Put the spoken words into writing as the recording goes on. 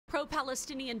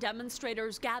Pro-Palestinian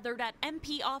demonstrators gathered at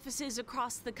MP offices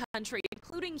across the country,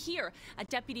 including here at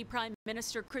Deputy Prime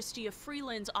Minister Chrystia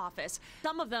Freeland's office.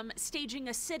 Some of them staging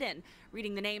a sit-in,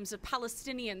 reading the names of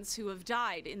Palestinians who have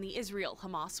died in the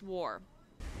Israel-Hamas war.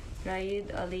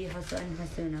 Raid Ali Hassan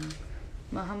Hasuna,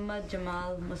 Muhammad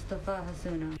Jamal Mustafa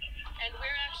Hasuna. And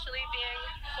we're actually being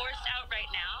forced out right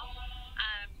now.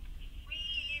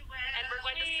 And we're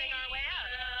going to sing our way out.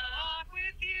 Walk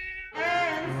with you.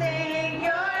 And sing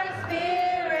your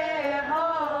spirit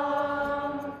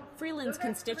home. Freeland's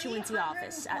constituency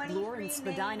office at Lawrence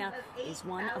Medina is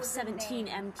one of 17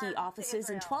 MP offices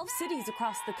in 12 cities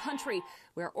across the country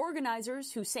where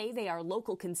organizers who say they are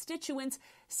local constituents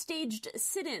staged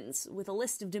sit-ins with a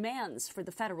list of demands for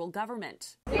the federal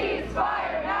government.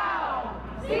 Ceasefire now!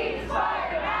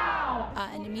 Ceasefire now!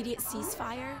 An immediate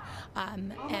ceasefire,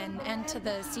 an end to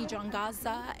the siege on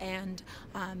Gaza, and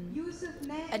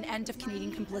an end of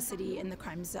Canadian complicity in the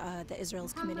crimes that Israel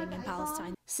is committing in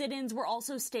Palestine. Sit-ins were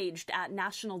also staged at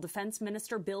National Defense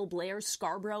Minister Bill Blair's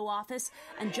Scarborough office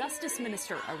and Justice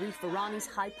Minister Arif Virani's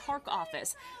High Park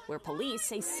office, where police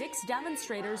say 6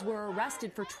 demonstrators were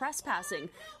arrested for trespassing,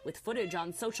 with footage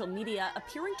on social media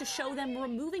appearing to show them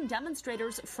removing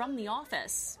demonstrators from the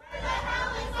office.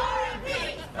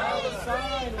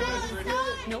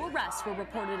 No arrests were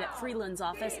reported at Freeland's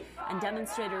office, and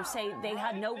demonstrators say they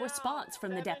had no response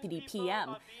from the deputy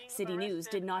PM. CityNews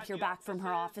did not hear back from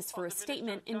her office for a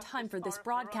statement in time for this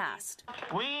broadcast.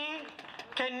 We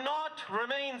cannot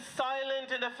remain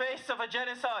silent in the face of a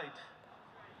genocide.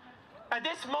 At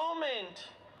this moment,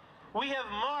 we have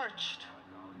marched,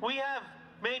 we have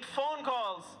made phone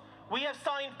calls, we have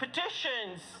signed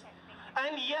petitions,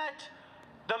 and yet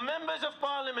the members of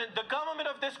parliament, the government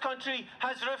of this country,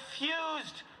 has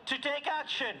refused to take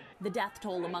action. The death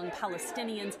toll among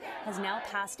Palestinians has now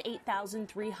passed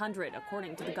 8,300,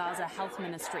 according to the Gaza Health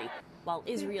Ministry, while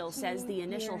Israel says the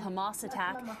initial Hamas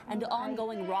attack and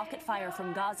ongoing rocket fire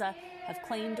from Gaza have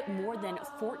claimed more than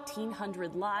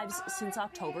 1,400 lives since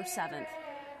October 7th.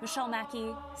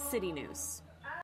 Mackey, City News.